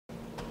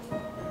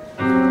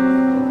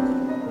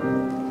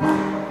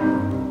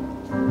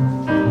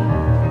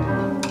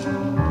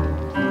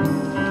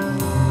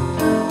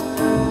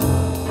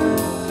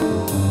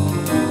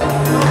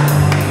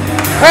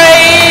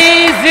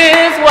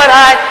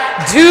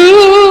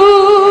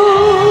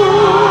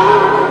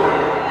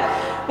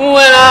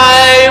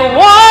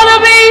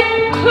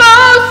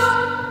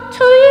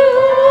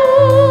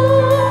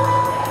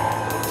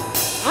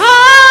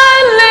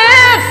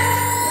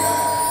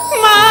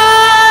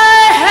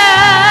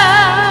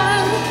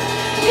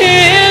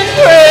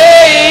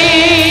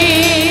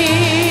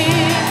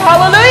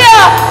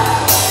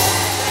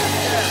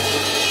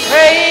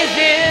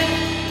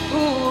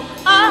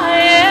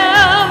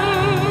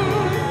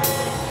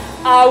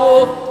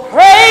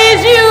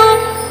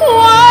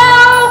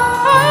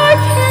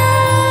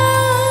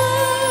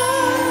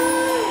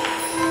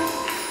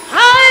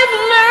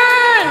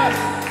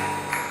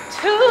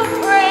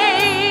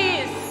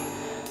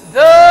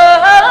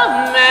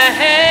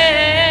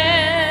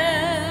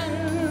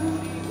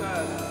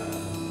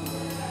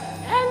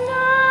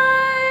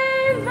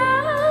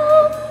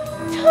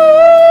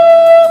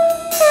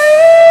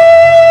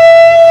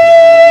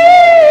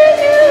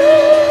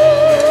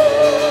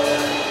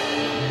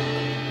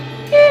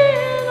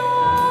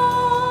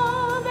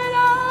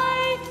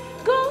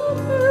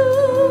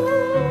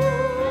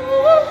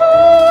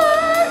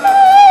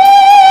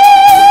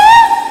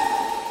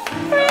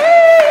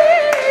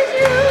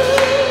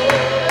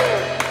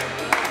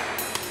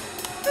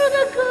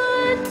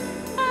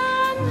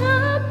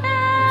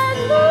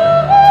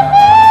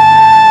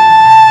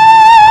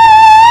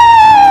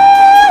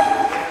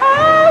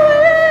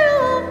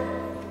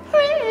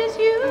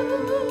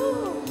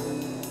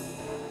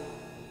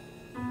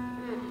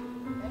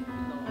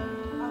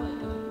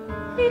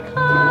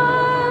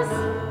because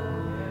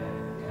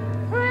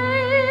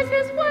praise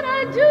is what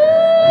I do.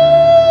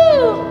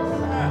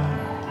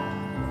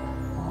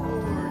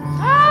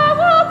 I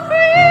will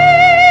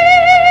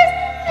praise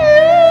you,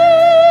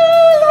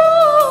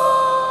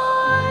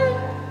 Lord,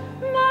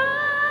 my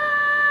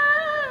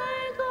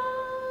God.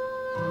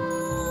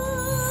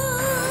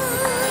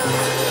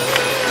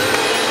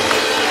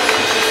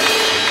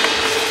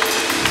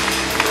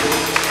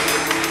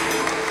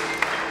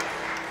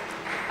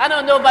 I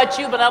don't know about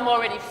you, but I'm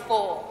already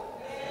full.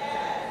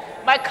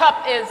 My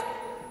cup is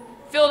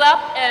filled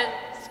up and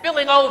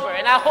spilling over,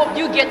 and I hope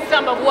you get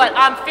some of what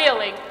I'm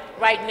feeling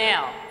right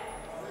now.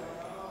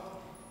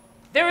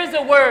 There is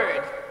a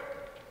word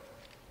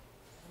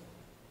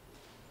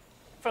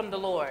from the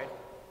Lord.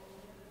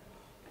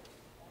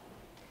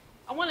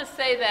 I want to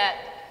say that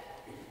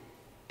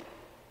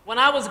when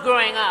I was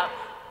growing up,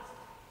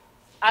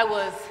 I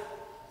was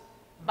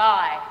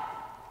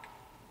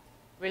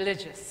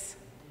bi-religious.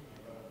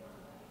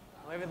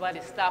 Oh,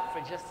 everybody stopped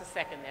for just a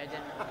second there,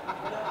 didn't they?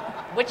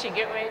 What you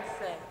get ready to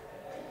say?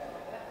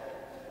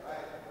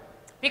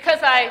 Because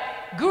I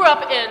grew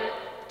up in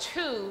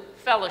two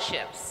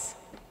fellowships.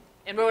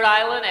 In Rhode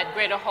Island at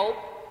Greater Hope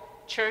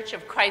Church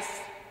of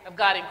Christ, of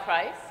God in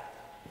Christ.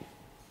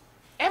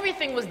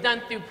 Everything was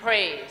done through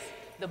praise.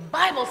 The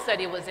Bible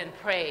study was in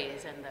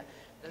praise, and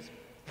the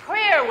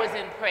prayer was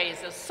in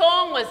praise, the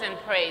song was in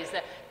praise,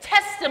 the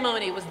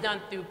testimony was done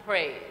through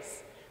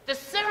praise. The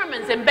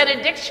sermons and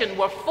benediction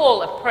were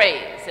full of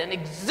praise and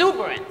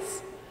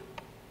exuberance.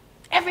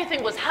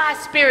 Everything was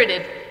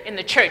high-spirited in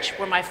the church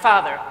where my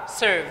father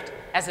served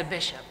as a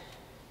bishop.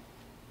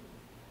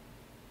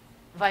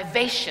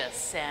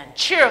 Vivacious and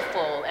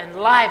cheerful and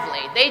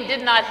lively. They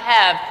did not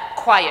have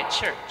quiet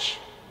church.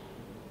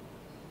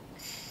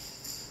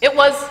 I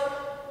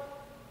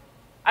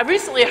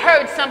recently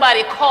heard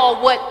somebody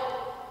call what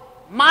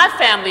my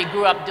family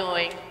grew up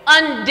doing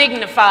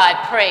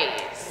undignified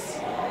praise.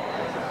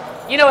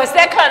 You know, it's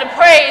that kind of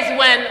praise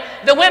when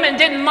the women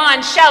didn't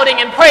mind shouting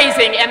and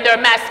praising and their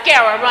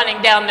mascara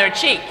running down their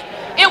cheek.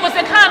 It was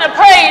the kind of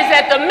praise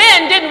that the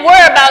men didn't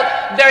worry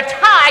about their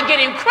tie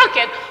getting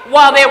crooked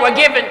while they were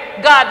giving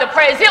God the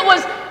praise. It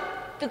was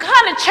the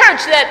kind of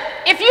church that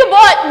if you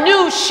bought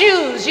new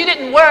shoes, you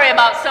didn't worry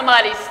about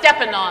somebody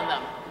stepping on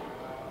them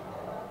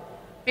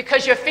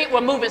because your feet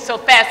were moving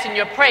so fast in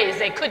your praise,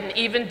 they couldn't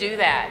even do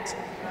that.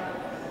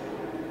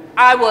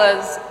 I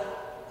was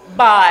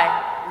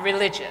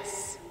bi-religious.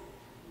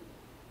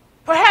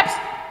 Perhaps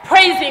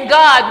praising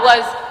God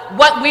was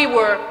what we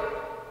were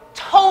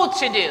told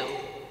to do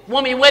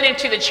when we went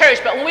into the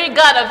church, but when we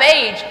got of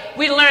age,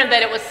 we learned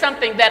that it was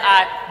something that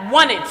I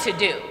wanted to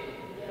do.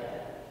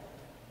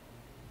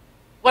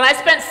 When I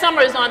spent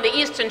summers on the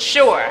Eastern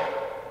Shore,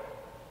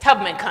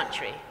 Tubman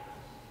country,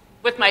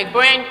 with my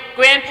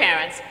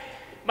grandparents,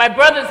 my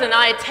brothers and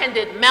I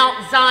attended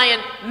Mount Zion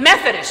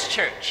Methodist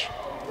Church,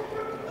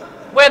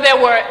 where there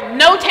were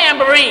no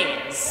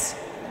tambourines,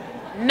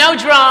 no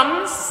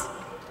drums,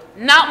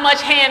 not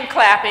much hand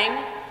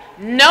clapping,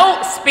 no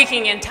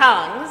speaking in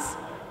tongues,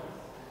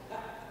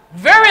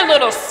 very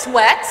little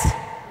sweat.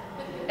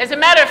 As a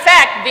matter of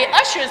fact, the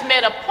ushers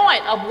made a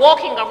point of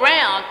walking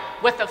around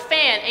with a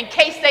fan in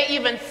case they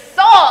even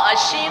saw a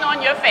sheen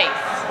on your face.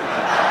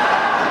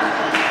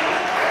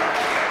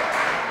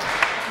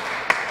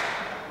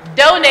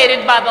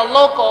 Donated by the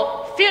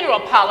local funeral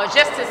parlor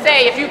just to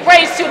say if you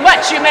praise too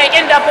much, you may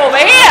end up over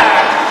here.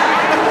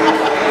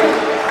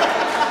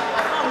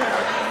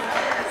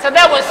 So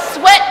there was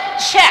sweat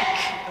check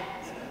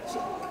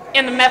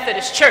in the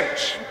Methodist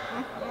church.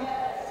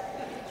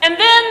 And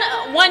then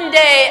one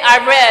day I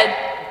read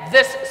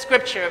this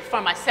scripture for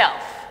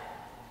myself.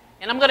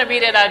 And I'm going to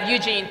read it out of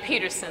Eugene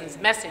Peterson's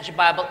Message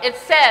Bible. It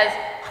says,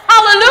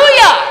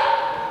 hallelujah!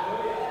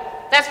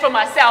 That's for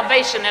my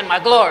salvation and my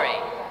glory.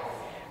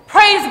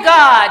 Praise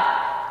God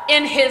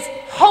in his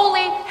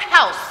holy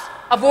house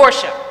of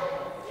worship.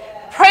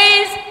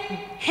 Praise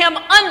him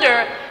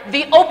under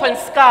the open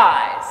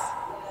skies.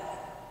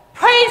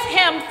 Praise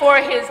him for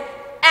his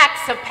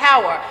acts of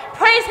power.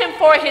 Praise him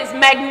for his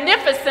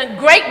magnificent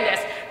greatness.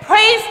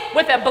 Praise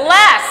with a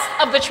blast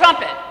of the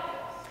trumpet.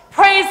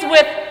 Praise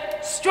with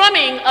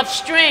strumming of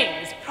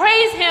strings.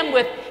 Praise him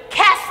with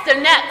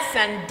castanets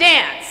and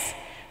dance.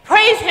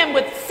 Praise him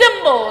with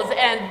cymbals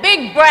and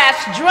big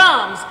brass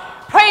drums.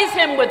 Praise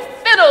him with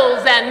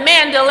fiddles and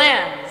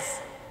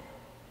mandolins.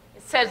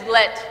 It says,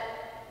 let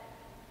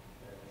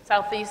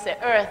Southeast say,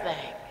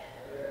 earthing.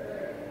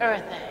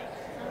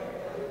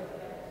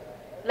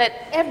 Let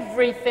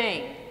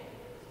everything,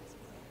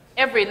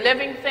 every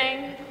living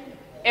thing,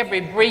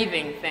 every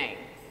breathing thing,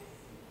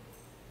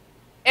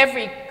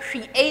 every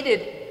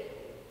created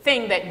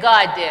thing that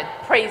God did,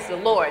 praise the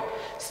Lord.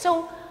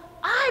 So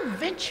I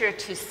venture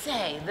to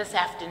say this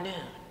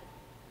afternoon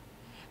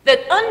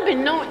that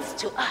unbeknownst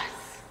to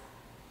us,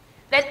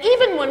 that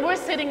even when we're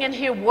sitting in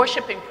here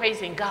worshiping,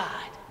 praising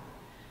God,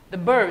 the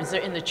birds are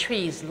in the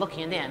trees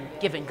looking in,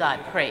 giving God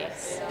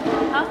praise.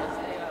 Huh?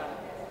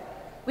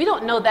 We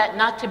don't know that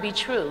not to be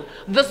true.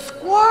 The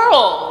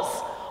squirrels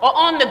are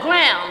on the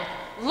ground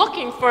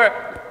looking for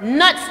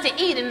nuts to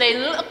eat, and they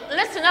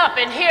listen up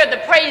and hear the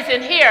praise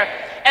in here,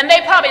 and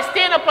they probably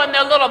stand up on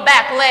their little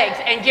back legs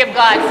and give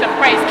God some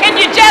praise. Can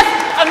you just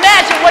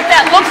imagine what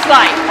that looks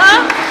like,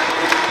 huh?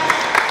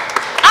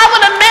 I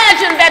would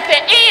imagine that the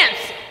ants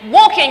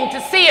walking to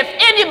see if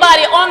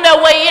anybody on their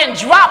way in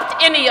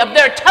dropped any of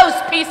their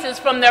toast pieces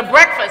from their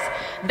breakfast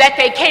that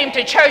they came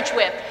to church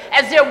with,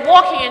 as they're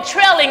walking and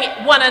trailing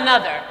one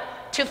another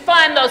to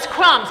find those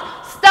crumbs.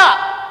 Stop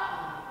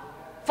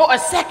for a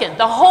second.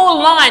 The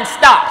whole line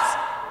stops.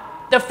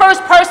 The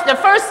first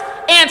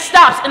ant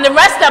stops, and the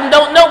rest of them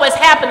don't know what's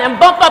happening and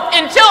bump up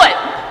into it,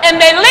 and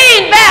they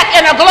lean back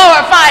in a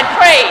glorified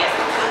praise.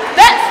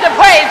 That's the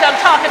praise I'm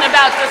talking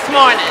about this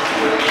morning.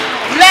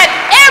 Let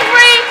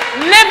every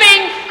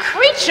living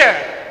creature,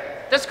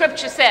 the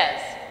scripture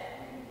says,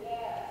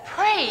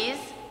 praise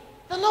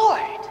the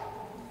Lord.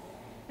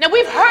 Now,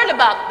 we've heard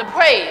about the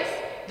praise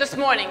this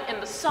morning in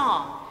the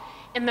song,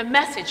 in the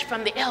message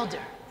from the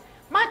elder.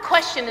 My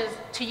question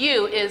to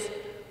you is,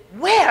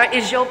 where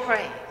is your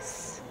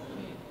praise?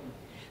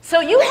 So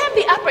you have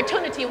the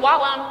opportunity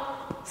while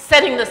I'm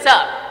setting this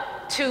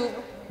up to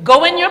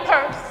go in your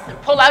purse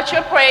and pull out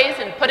your praise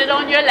and put it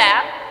on your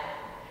lap.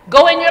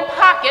 Go in your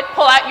pocket,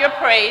 pull out your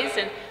praise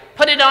and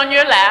put it on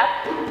your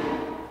lap.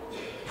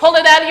 Pull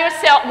it out of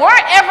yourself.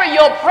 Wherever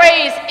your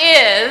praise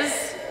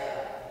is,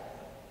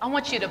 I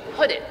want you to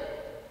put it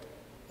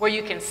where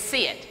you can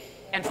see it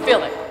and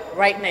feel it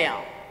right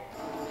now.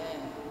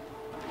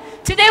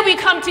 Today we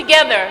come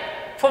together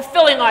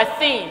fulfilling our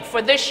theme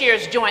for this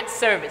year's joint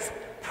service,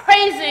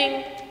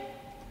 praising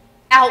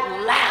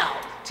out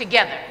loud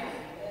together.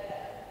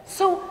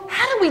 So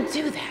how do we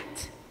do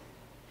that?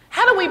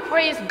 How do we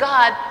praise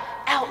God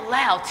out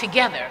loud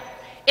together?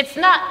 It's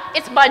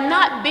by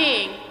not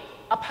being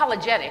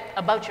apologetic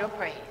about your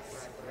praise.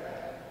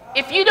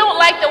 If you don't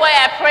like the way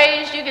I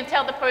praise, you can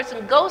tell the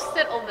person, go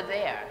sit over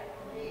there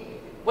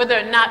where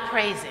they're not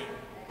praising.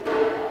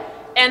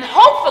 And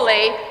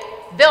hopefully,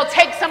 they'll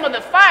take some of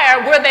the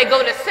fire where they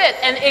go to sit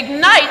and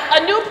ignite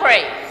a new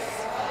praise.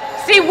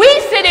 See, we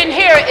sit in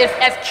here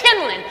as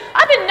kindling.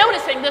 I've been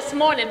noticing this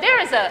morning,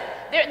 there's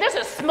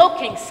a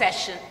smoking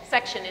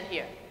section in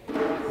here.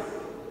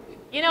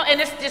 You know,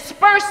 and it's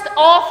dispersed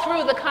all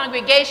through the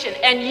congregation.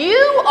 And you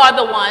are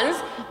the ones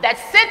that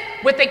sit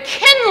with the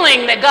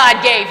kindling that God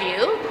gave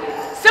you.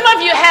 Some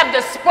of you have the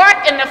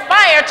spark and the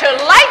fire to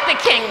light the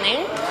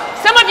kindling.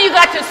 Some of you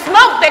got the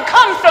smoke that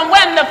comes from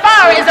when the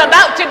fire is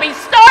about to be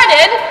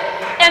started.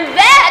 And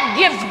that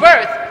gives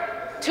birth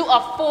to a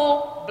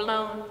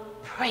full-blown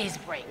praise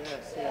break.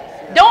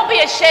 Don't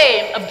be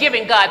ashamed of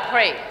giving God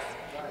praise.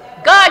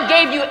 God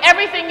gave you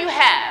everything you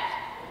have.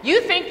 You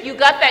think you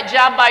got that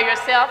job by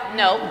yourself?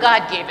 No,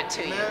 God gave it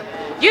to you.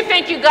 You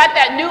think you got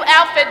that new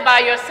outfit by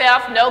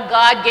yourself? No,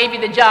 God gave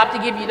you the job to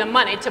give you the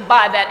money to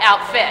buy that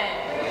outfit.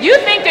 You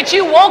think that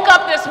you woke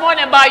up this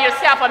morning by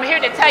yourself? I'm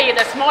here to tell you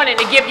this morning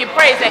to give you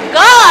praise that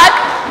God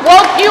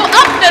woke you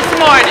up this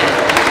morning.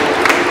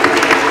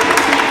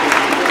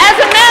 As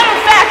a matter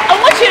of fact, I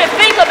want you to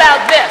think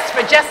about this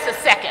for just a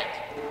second.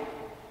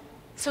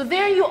 So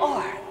there you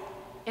are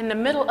in the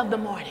middle of the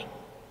morning.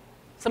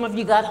 Some of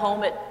you got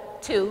home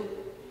at 2,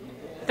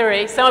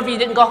 3. Some of you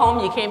didn't go home,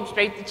 you came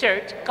straight to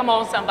church. Come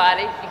on,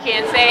 somebody. If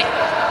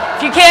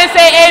you can't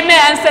say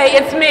amen, say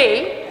it's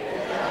me.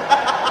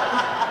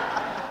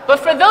 But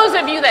for those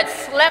of you that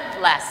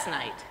slept last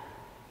night,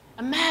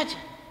 imagine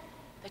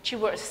that you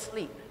were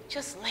asleep,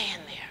 just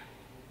laying there.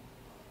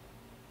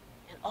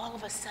 And all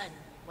of a sudden,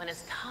 when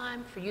it's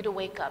time for you to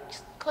wake up,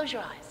 just close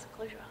your eyes,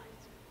 close your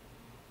eyes.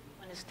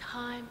 When it's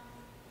time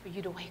for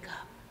you to wake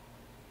up,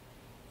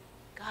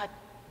 God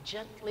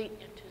gently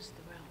enters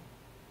the room.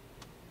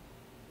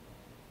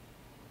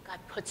 God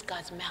puts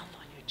God's mouth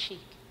on your cheek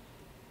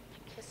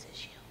and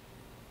kisses you.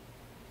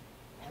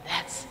 And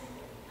that's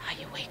how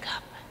you wake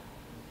up.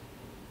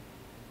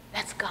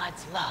 That's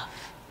God's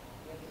love.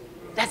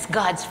 That's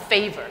God's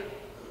favor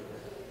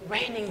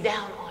raining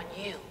down on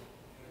you.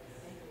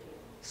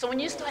 So when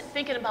you start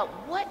thinking about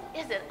what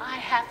is it I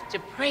have to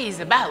praise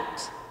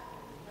about,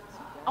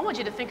 I want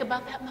you to think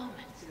about that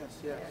moment.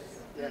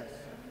 Yes.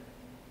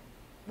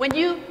 When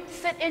you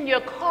sit in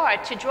your car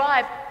to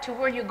drive to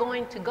where you're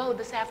going to go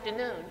this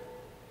afternoon,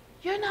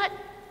 you're not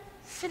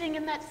sitting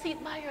in that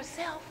seat by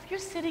yourself. You're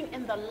sitting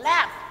in the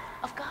lap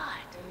of God.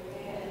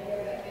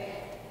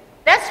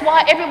 That's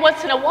why every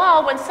once in a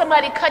while when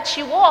somebody cuts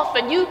you off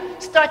and you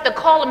start to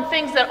call them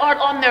things that aren't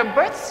on their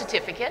birth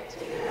certificate,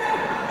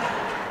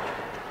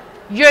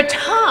 your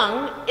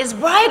tongue is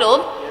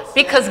bridled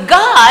because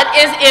God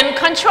is in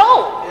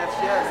control.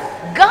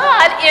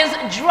 God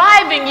is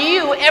driving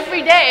you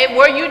every day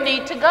where you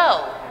need to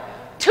go,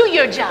 to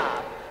your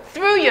job,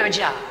 through your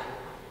job.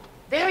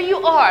 There you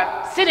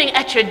are sitting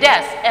at your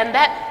desk, and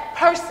that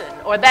person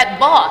or that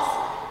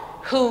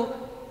boss who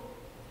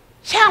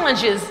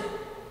challenges.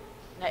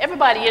 Now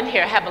everybody in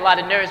here have a lot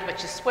of nerves,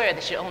 but you swear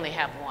that you only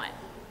have one,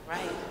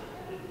 right?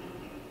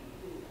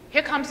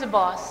 Here comes the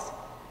boss,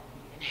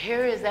 and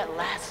here is that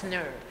last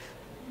nerve.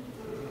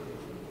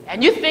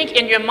 And you think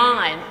in your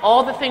mind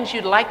all the things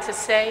you'd like to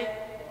say,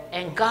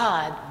 and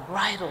God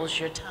bridles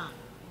your tongue.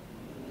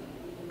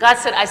 God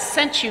said, I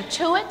sent you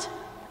to it.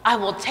 I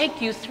will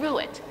take you through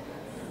it.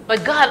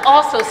 But God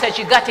also says,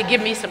 you got to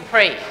give me some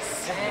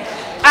praise.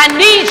 I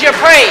need your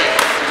praise.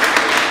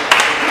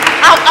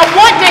 I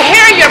want to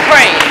hear your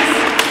praise.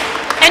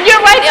 And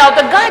you're right,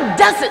 Elder, God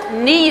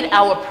doesn't need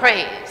our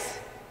praise.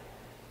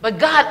 But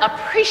God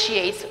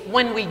appreciates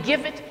when we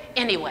give it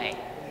anyway.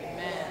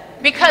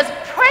 Because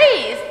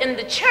praise in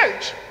the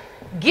church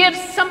gives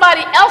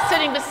somebody else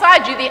sitting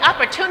beside you the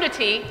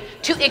opportunity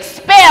to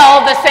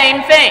expel the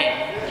same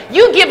thing.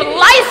 You give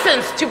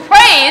license to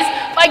praise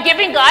by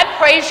giving God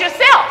praise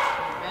yourself.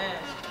 Amen.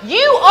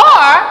 You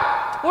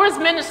are, where's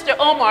Minister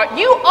Omar?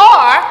 You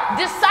are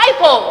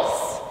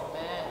disciples.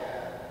 Amen.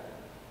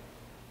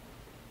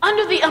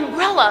 Under the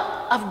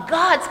umbrella of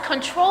God's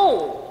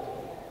control.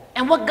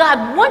 And what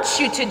God wants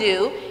you to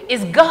do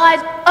is guide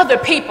other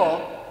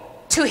people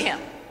to Him.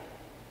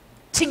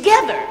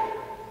 Together.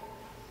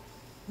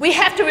 We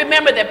have to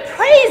remember that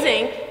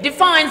praising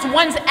defines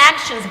one's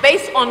actions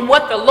based on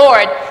what the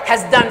Lord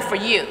has done for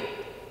you.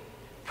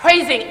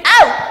 Praising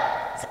out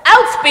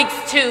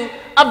speaks to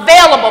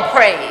available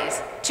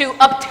praise, to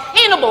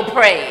obtainable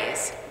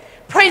praise.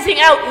 Praising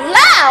out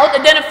loud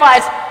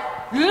identifies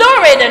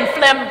lurid and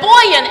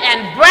flamboyant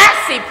and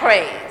brassy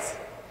praise.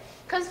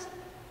 Because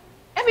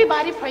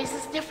everybody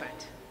praises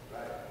different.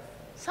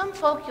 Some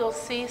folk you'll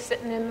see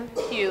sitting in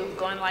the pew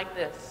going like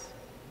this.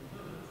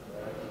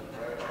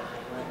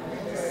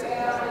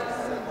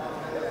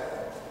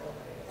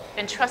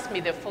 And trust me,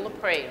 they're full of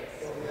praise.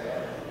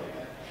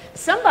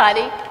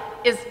 Somebody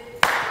is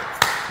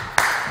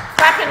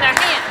clapping their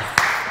hands.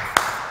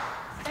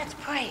 That's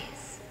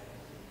praise.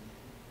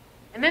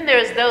 And then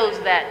there's those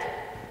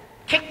that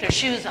kick their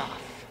shoes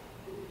off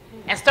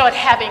and start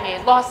having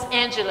a Los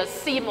Angeles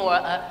Seymour,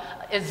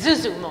 a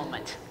Zuzu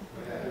moment.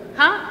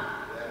 Huh?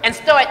 And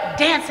start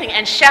dancing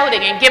and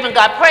shouting and giving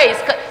God praise.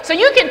 So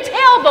you can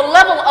tell the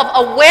level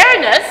of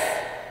awareness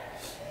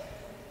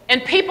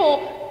and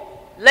people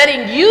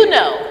letting you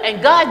know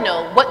and God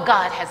know what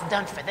God has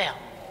done for them.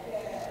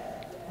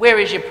 Where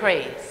is your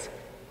praise?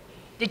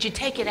 Did you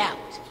take it out?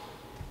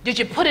 Did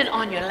you put it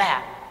on your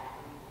lap?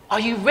 Are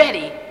you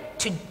ready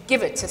to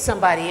give it to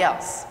somebody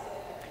else?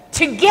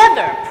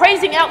 Together,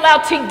 praising out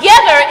loud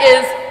together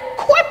is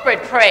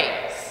corporate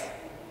praise.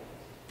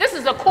 This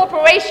is a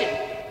corporation.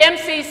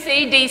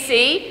 MCC,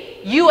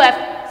 DC,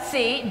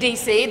 UFC,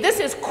 DC. This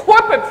is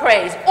corporate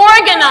praise,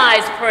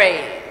 organized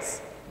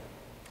praise.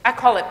 I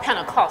call it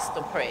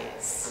Pentecostal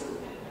praise.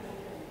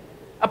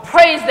 A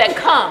praise that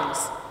comes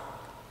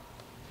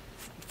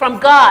from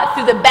God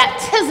through the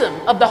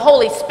baptism of the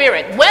Holy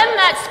Spirit. When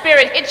that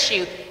Spirit hits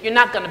you, you're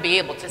not going to be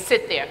able to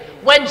sit there.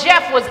 When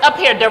Jeff was up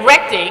here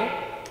directing,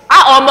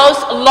 I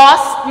almost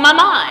lost my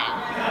mind.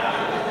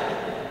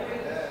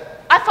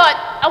 I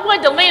thought I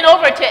wanted to lean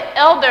over to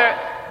Elder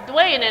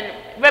Dwayne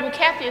and Reverend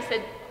Kathy and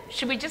said,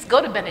 should we just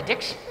go to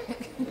benediction?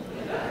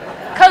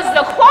 Because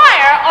the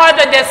choir are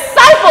the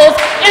disciples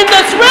in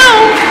this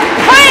room.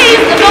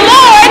 Praise the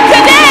Lord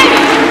today.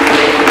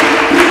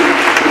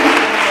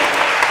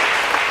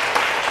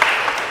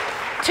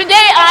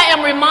 Today I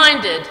am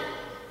reminded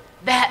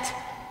that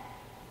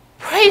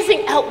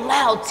praising out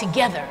loud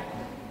together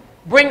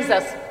brings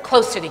us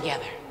closer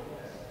together.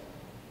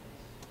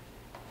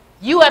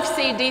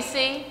 UFC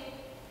DC,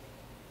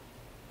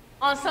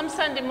 on some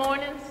Sunday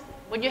mornings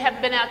when you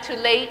have been out too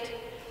late,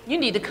 you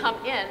need to come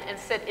in and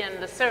sit in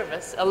the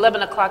service,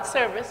 11 o'clock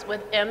service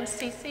with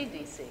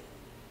MCCDC.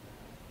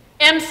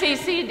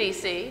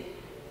 MCCDC,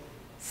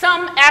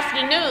 some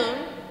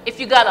afternoon, if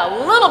you got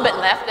a little bit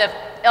left, if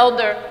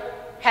Elder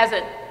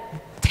hasn't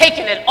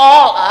taken it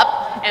all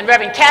up and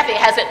Reverend Kathy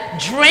hasn't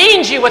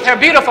drained you with her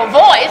beautiful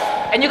voice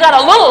and you got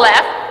a little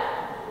left,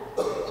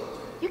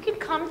 you can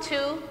come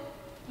to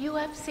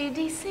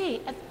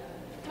UFCDC at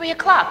 3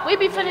 o'clock. We'll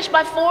be finished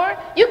by 4.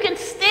 You can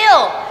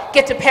still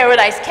get to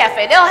Paradise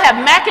Cafe. They'll have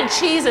mac and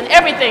cheese and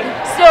everything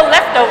still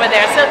left over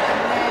there.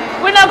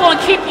 So we're not going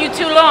to keep you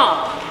too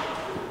long.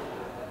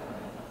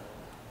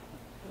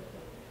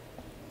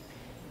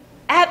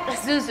 At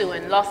Zuzu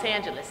in Los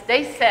Angeles,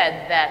 they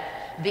said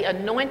that the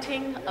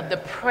anointing of the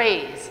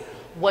praise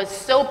was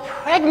so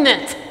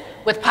pregnant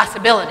with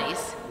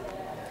possibilities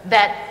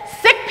that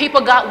sick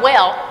people got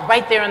well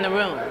right there in the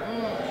room.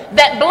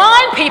 That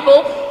blind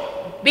people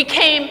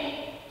became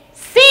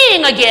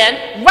seeing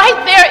again right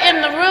there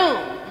in the room.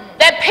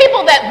 That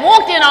people that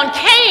walked in on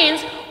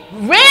canes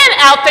ran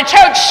out the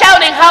church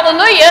shouting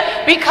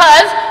hallelujah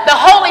because the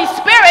Holy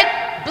Spirit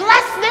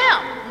blessed them.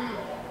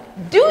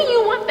 Do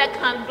you want that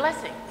kind of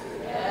blessing?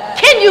 Yes.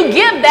 Can you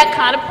give that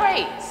kind of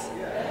praise?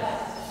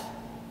 Yes.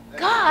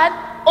 God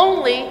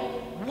only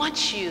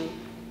wants you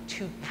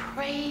to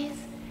praise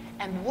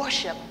and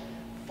worship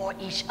for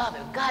each other.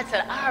 God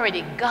said, I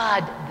already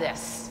got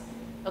this.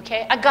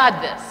 Okay, I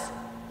got this.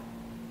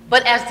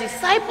 But as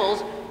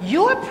disciples,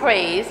 your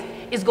praise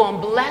is going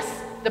to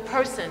bless the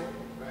person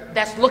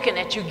that's looking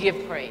at you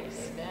give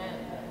praise.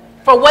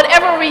 For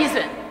whatever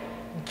reason,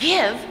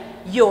 give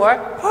your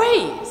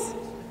praise.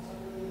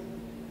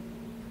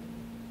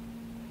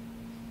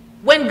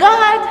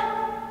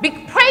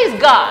 Praise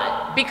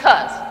God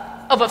because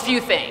of a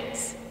few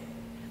things.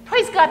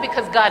 Praise God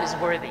because God is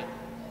worthy.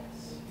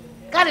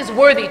 God is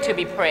worthy to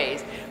be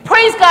praised.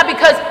 Praise God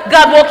because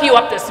God woke you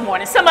up this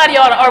morning. Somebody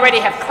ought to already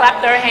have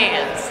clapped their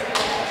hands.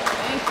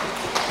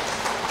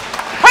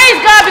 Praise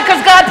God because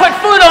God put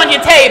food on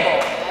your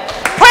table.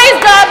 Praise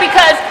God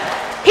because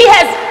He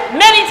has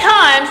many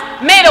times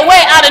made a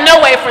way out of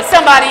no way for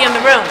somebody in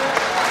the room.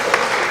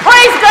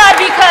 Praise God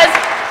because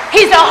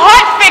He's a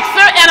heart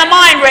fixer and a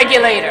mind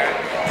regulator.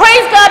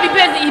 Praise God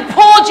because He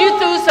pulled you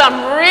through some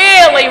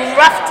really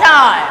rough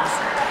times.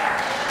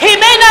 He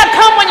may not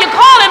come when you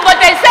call Him, but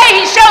they say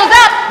He shows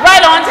up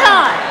right on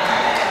time.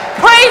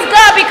 Praise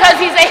God because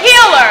He's a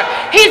healer,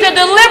 He's a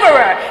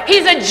deliverer,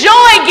 He's a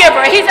joy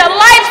giver, He's a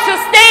life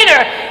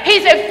sustainer,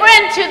 He's a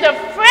friend to the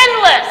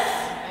friendless,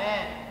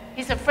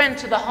 He's a friend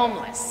to the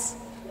homeless.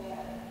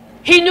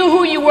 He knew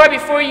who you were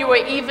before you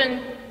were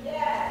even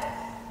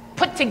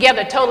put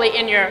together totally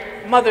in your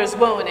mother's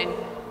womb, and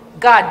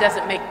God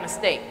doesn't make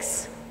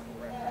mistakes.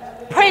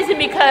 Praise Him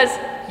because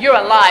you're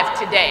alive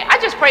today. I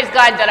just praise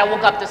God that I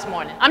woke up this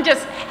morning. I'm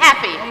just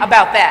happy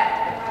about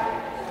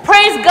that.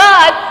 Praise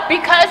God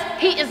because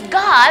He is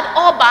God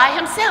all by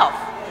Himself.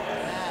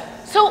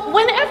 So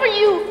whenever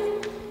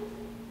you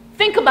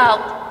think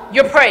about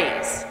your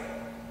praise,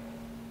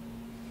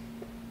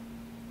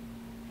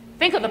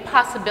 think of the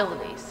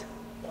possibilities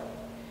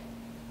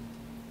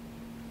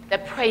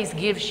that praise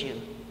gives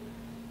you.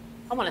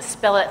 I want to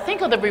spell it.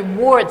 Think of the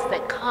rewards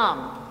that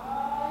come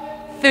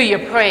through your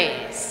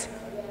praise.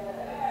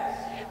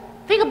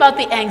 Think about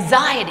the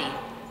anxiety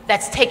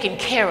that's taken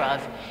care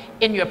of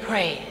in your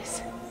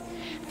praise.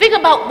 Think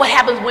about what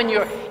happens when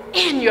you're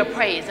in your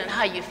praise and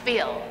how you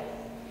feel.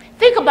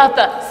 Think about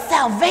the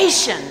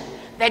salvation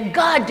that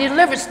God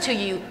delivers to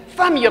you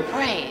from your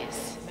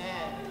praise.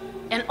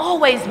 And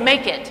always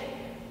make it,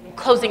 I'm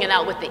closing it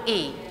out with the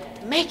E,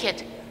 make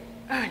it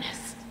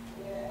earnest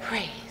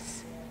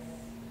praise.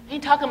 I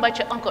ain't talking about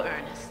your Uncle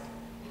Ernest.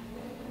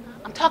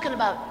 I'm talking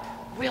about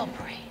real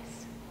praise.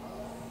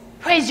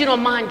 Praise you don't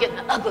mind getting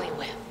ugly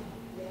with.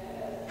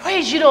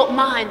 Praise you don't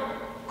mind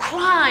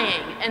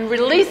crying and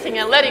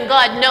releasing and letting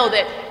God know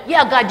that,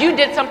 yeah, God, you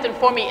did something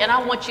for me, and I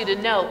want you to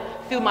know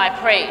through my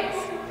praise.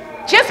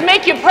 Just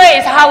make your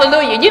praise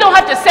hallelujah. You don't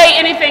have to say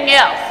anything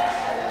else.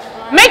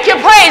 Make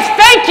your praise,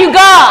 thank you,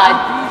 God.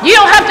 You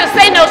don't have to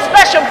say no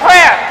special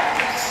prayer.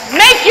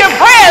 Make your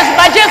prayers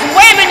by just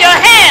waving your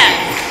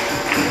hands.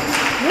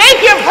 Make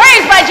your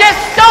praise by just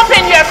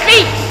stomping your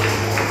feet.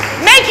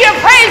 Make your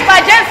praise by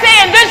just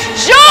saying,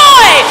 this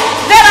joy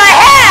that I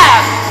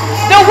have,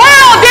 the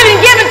world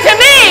didn't give it to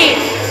me.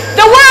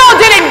 The world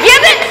didn't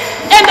give it,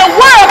 and the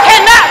world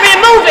cannot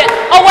remove it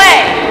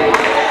away.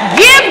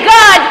 Give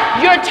God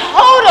your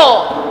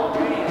total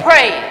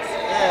praise.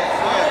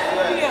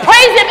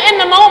 Praise Him in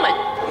the moment.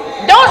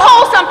 Don't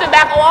hold something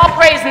back. Oh, I'll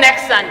praise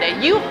next Sunday.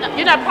 You're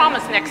not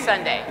promised next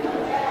Sunday.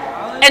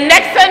 And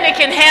next Sunday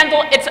can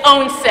handle its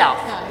own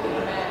self.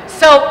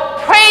 So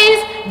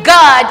praise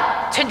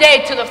God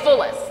today to the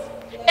fullest.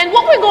 And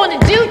what we're going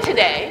to do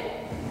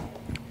today,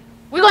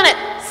 we're going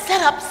to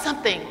set up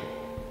something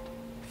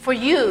for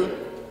you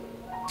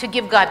to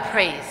give God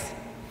praise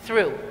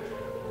through.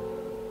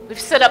 We've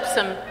set up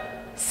some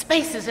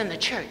spaces in the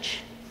church.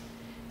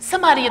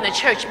 Somebody in the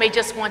church may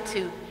just want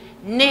to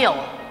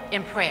kneel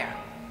in prayer.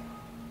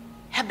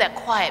 Have that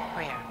quiet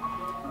prayer.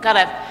 God,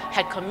 I've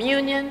had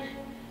communion.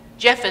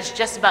 Jeff has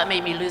just about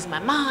made me lose my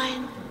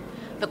mind.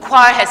 The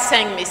choir has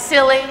sang me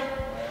silly.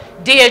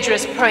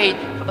 Deirdre's played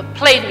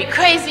me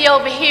crazy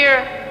over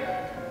here.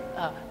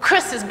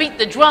 Chris has beat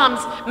the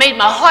drums, made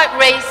my heart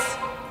race.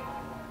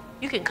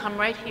 You can come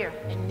right here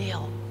and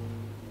kneel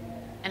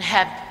and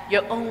have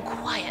your own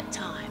quiet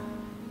time,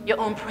 your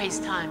own praise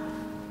time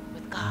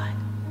with God.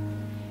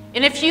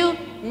 And if you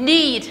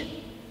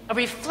need a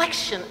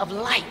reflection of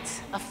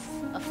light,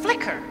 a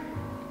flicker,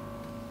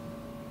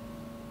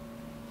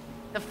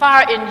 the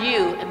fire in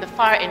you and the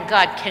fire in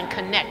God can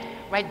connect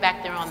right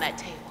back there on that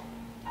table.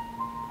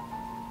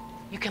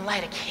 You can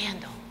light a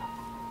candle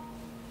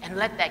and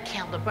let that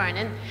candle burn.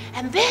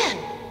 And then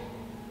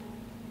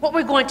what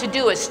we're going to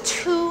do is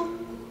 2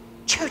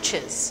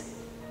 churches.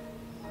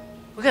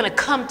 We're going to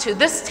come to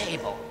this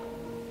table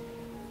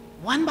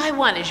one by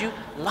one as you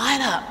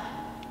line up.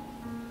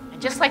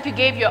 And just like you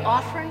gave your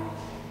offering,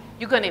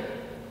 you're going to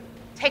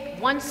take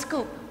 1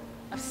 scoop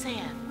of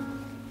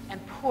sand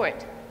and pour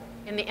it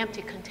in the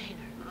empty container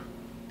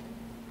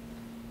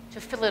to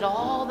fill it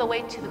all the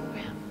way to the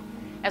brim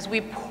as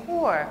we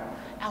pour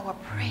our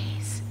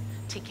praise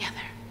together.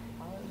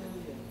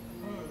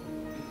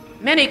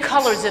 Many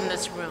colors in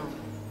this room.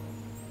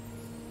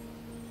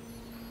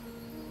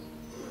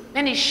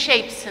 Many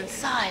shapes and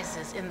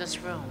sizes in this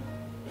room.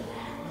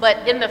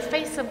 But in the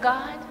face of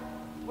God,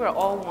 we're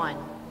all one.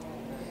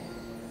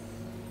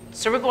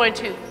 So we're going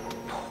to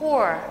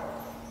pour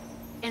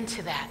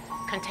into that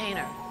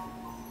container.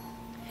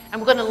 And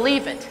we're going to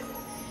leave it.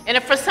 And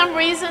if for some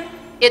reason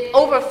it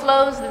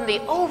overflows, then the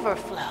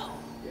overflow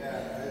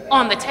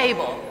on the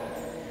table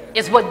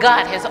is what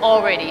God has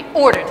already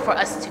ordered for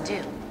us to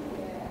do.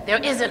 there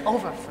is an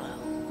overflow.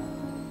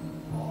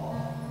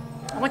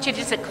 I want you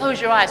just to close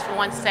your eyes for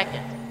 1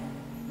 second.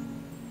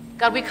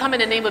 God, we come in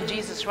the name of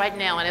Jesus right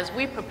now, and as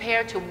we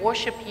prepare to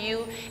worship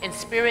you in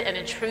spirit and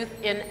in truth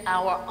in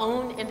our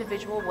own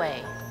individual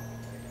way,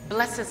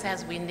 bless us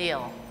as we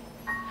kneel.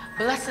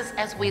 Bless us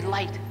as we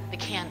light the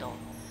candle,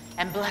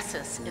 and bless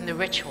us in the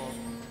ritual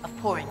of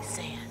pouring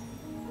sand.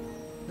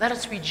 Let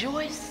us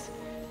rejoice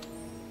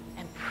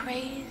and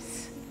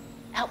praise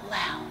out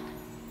loud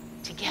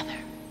together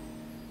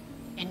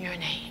in your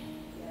name.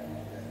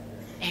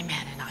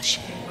 Amen and Ashe.